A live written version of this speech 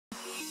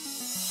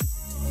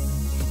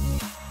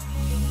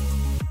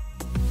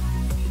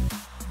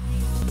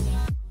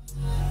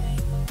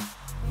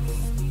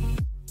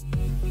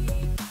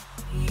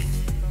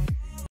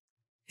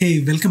Hey,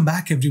 welcome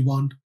back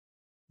everyone.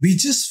 We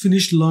just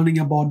finished learning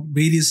about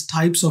various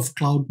types of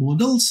cloud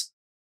models,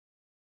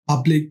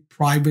 public,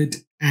 private,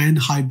 and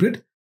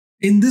hybrid.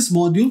 In this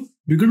module,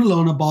 we're going to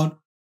learn about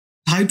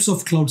types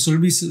of cloud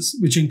services,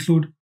 which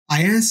include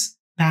IaaS,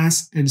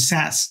 PaaS, and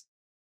SaaS.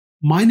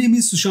 My name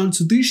is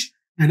Sushant Sutish,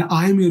 and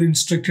I am your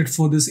instructor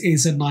for this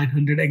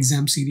AZ-900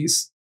 exam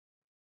series.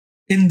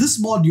 In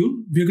this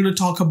module, we're going to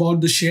talk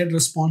about the shared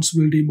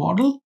responsibility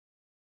model.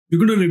 We're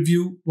going to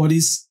review what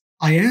is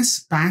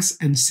IaaS, PaaS,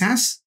 and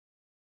SaaS,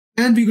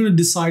 and we're going to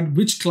decide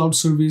which cloud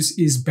service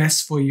is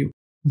best for you.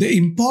 The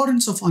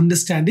importance of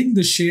understanding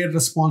the shared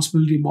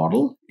responsibility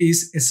model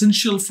is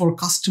essential for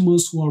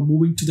customers who are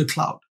moving to the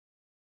cloud.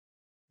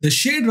 The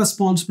shared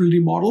responsibility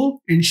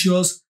model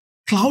ensures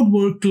cloud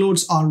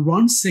workloads are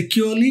run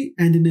securely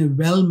and in a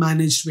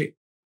well-managed way.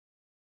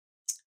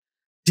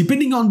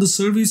 Depending on the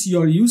service you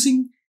are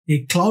using,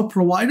 a cloud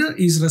provider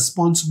is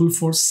responsible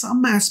for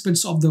some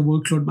aspects of the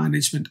workload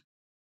management,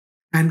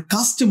 and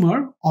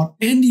customer or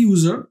end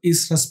user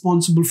is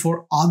responsible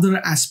for other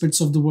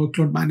aspects of the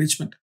workload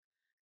management.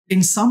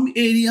 In some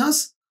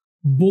areas,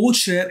 both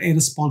share a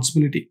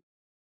responsibility.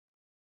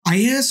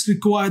 IaaS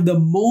require the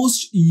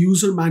most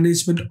user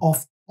management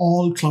of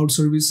all cloud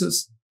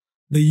services.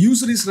 The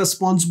user is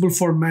responsible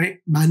for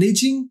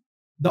managing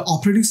the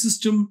operating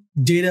system,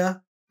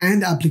 data,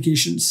 and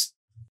applications.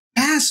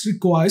 PaaS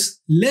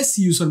requires less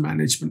user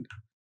management.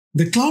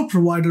 The cloud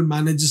provider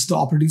manages the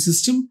operating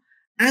system,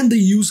 and the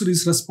user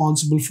is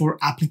responsible for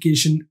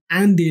application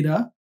and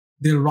data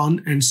they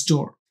run and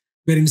store.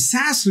 Wherein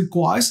SaaS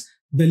requires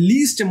the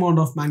least amount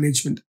of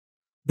management.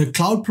 The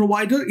cloud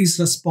provider is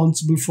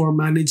responsible for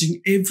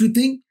managing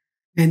everything,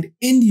 and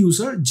end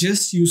user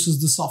just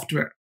uses the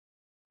software.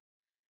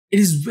 It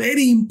is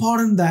very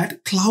important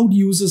that cloud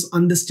users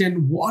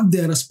understand what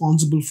they are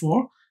responsible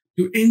for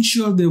to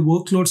ensure their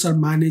workloads are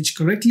managed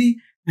correctly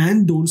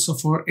and don't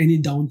suffer any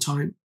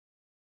downtime.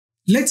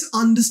 Let's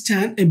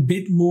understand a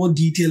bit more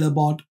detail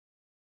about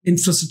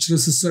infrastructure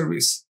as a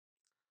service.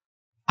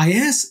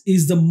 IaaS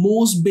is the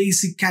most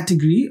basic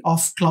category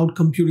of cloud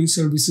computing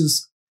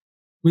services.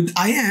 With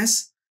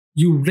IaaS,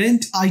 you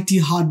rent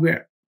IT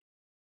hardware,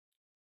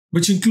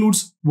 which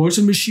includes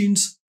virtual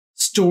machines,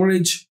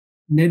 storage,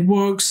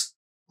 networks,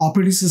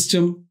 operating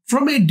system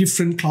from a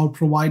different cloud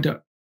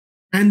provider.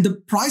 And the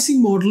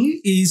pricing model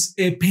is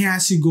a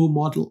pay-as-you-go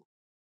model.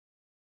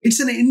 It's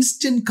an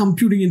instant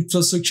computing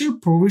infrastructure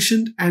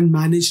provisioned and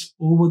managed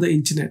over the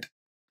internet.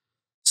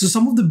 So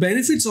some of the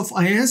benefits of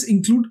IaaS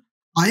include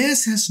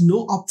IaaS has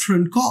no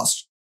upfront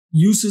cost.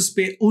 Users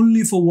pay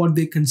only for what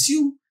they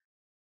consume,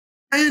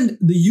 and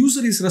the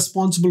user is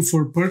responsible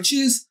for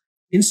purchase,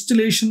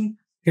 installation,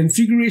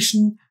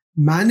 configuration,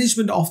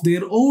 management of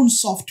their own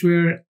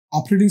software,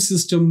 operating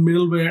system,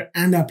 middleware,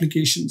 and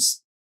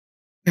applications.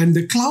 And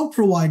the cloud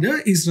provider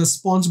is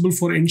responsible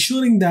for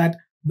ensuring that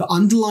the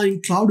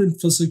underlying cloud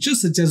infrastructure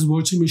such as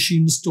virtual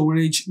machines,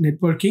 storage,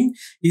 networking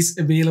is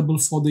available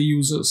for the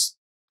users.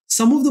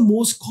 Some of the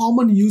most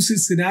common usage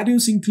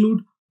scenarios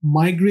include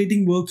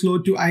migrating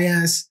workload to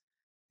IaaS,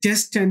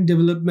 test and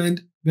development,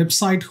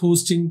 website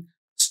hosting,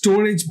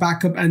 storage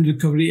backup and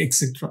recovery,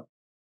 etc.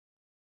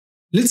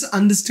 Let's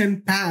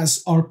understand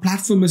PaaS or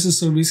Platform as a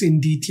Service in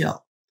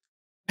detail.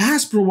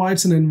 PaaS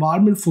provides an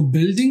environment for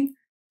building,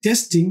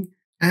 testing,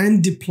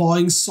 and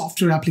deploying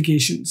software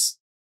applications.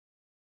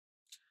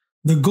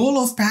 The goal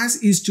of PaaS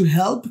is to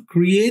help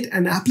create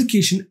an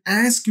application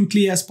as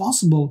quickly as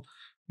possible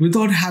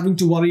without having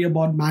to worry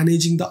about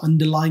managing the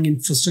underlying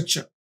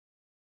infrastructure.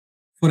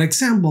 For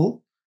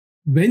example,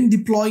 when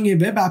deploying a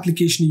web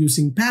application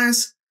using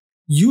PaaS,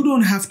 you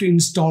don't have to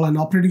install an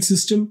operating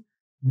system,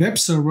 web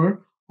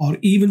server, or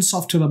even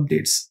software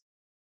updates.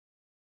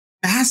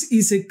 PaaS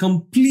is a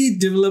complete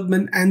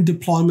development and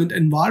deployment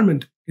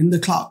environment in the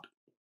cloud.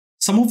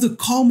 Some of the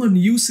common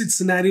usage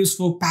scenarios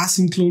for PaaS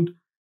include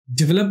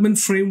development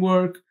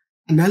framework,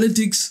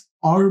 analytics,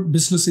 or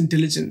business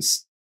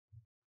intelligence.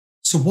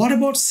 So what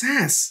about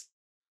SaaS?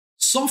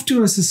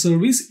 Software as a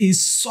service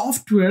is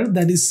software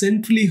that is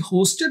centrally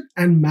hosted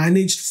and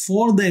managed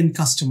for the end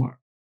customer.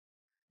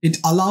 It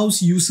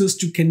allows users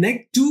to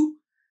connect to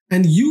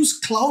and use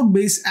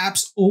cloud-based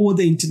apps over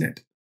the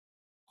internet.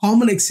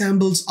 Common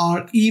examples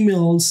are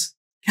emails,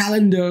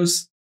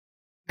 calendars,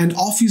 and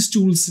office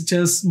tools such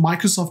as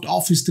Microsoft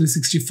Office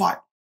 365.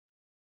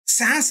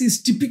 SaaS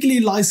is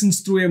typically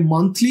licensed through a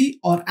monthly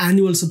or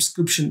annual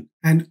subscription,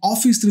 and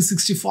Office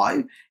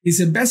 365 is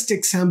a best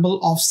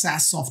example of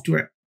SaaS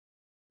software.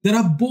 There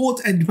are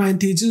both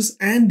advantages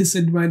and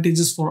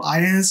disadvantages for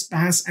IaaS,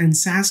 PaaS, and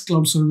SaaS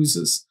cloud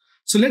services.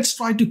 So let's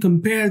try to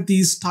compare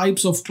these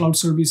types of cloud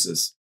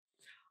services.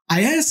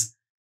 IaaS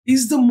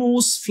is the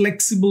most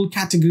flexible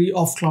category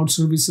of cloud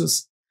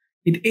services.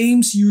 It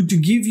aims to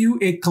give you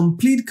a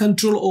complete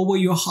control over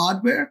your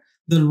hardware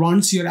that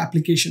runs your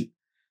application.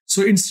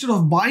 So instead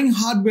of buying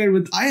hardware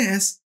with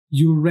IaaS,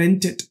 you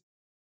rent it.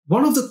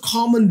 One of the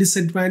common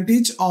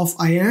disadvantages of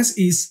IaaS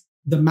is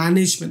the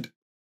management,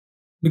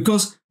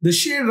 because the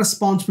shared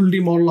responsibility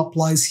model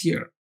applies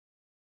here.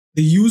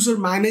 The user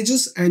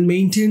manages and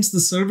maintains the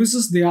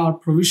services they are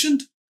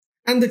provisioned,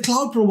 and the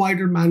cloud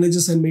provider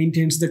manages and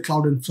maintains the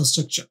cloud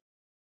infrastructure.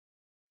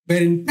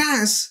 Where in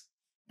PaaS,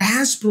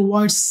 PaaS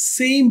provides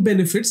same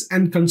benefits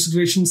and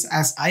considerations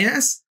as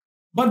IaaS,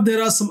 but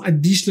there are some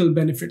additional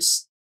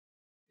benefits.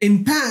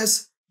 In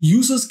PaaS,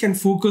 users can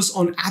focus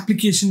on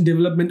application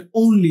development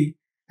only,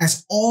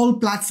 as all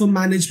platform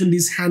management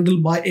is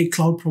handled by a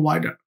cloud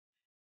provider.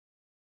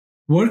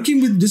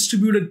 Working with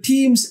distributed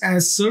teams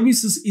as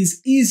services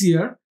is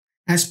easier,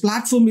 as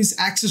platform is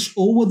accessed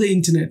over the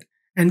internet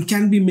and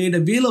can be made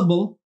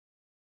available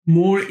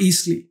more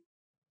easily.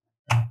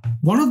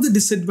 One of the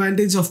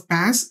disadvantages of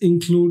PaaS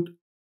include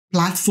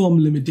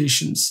platform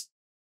limitations.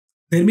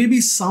 There may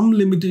be some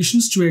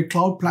limitations to a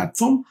cloud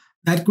platform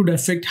that could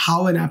affect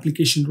how an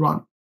application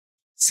runs.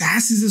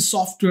 SaaS is a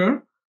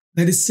software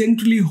that is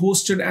centrally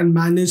hosted and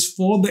managed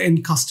for the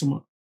end customer.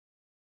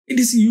 It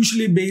is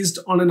usually based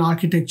on an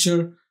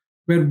architecture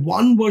where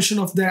one version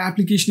of their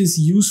application is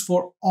used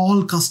for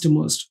all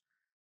customers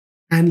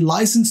and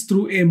licensed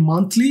through a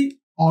monthly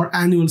or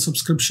annual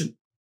subscription.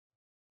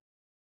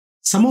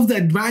 Some of the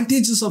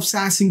advantages of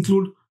SaaS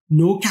include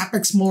no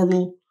capex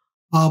model,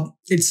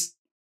 it's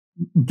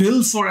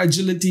built for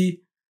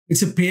agility,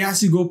 it's a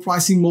pay-as-you-go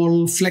pricing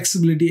model,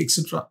 flexibility,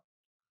 etc.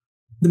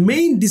 The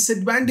main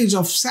disadvantage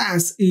of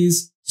SaaS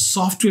is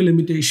software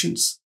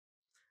limitations.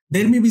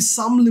 There may be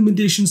some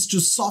limitations to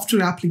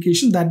software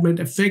application that might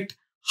affect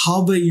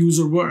how the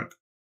user work.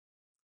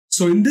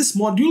 So in this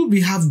module,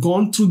 we have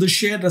gone through the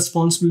shared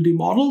responsibility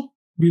model.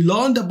 We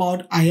learned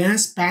about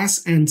IaaS,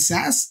 PaaS, and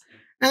SaaS,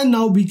 and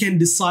now we can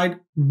decide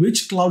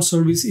which cloud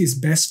service is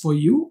best for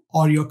you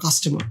or your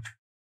customer.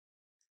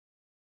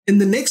 In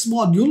the next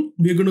module,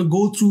 we're going to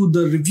go through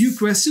the review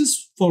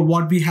questions for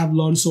what we have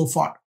learned so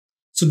far.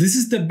 So this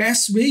is the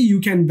best way you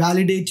can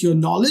validate your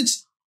knowledge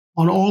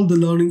on all the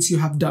learnings you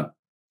have done.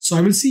 So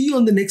I will see you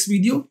on the next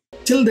video.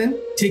 Till then,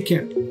 take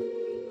care.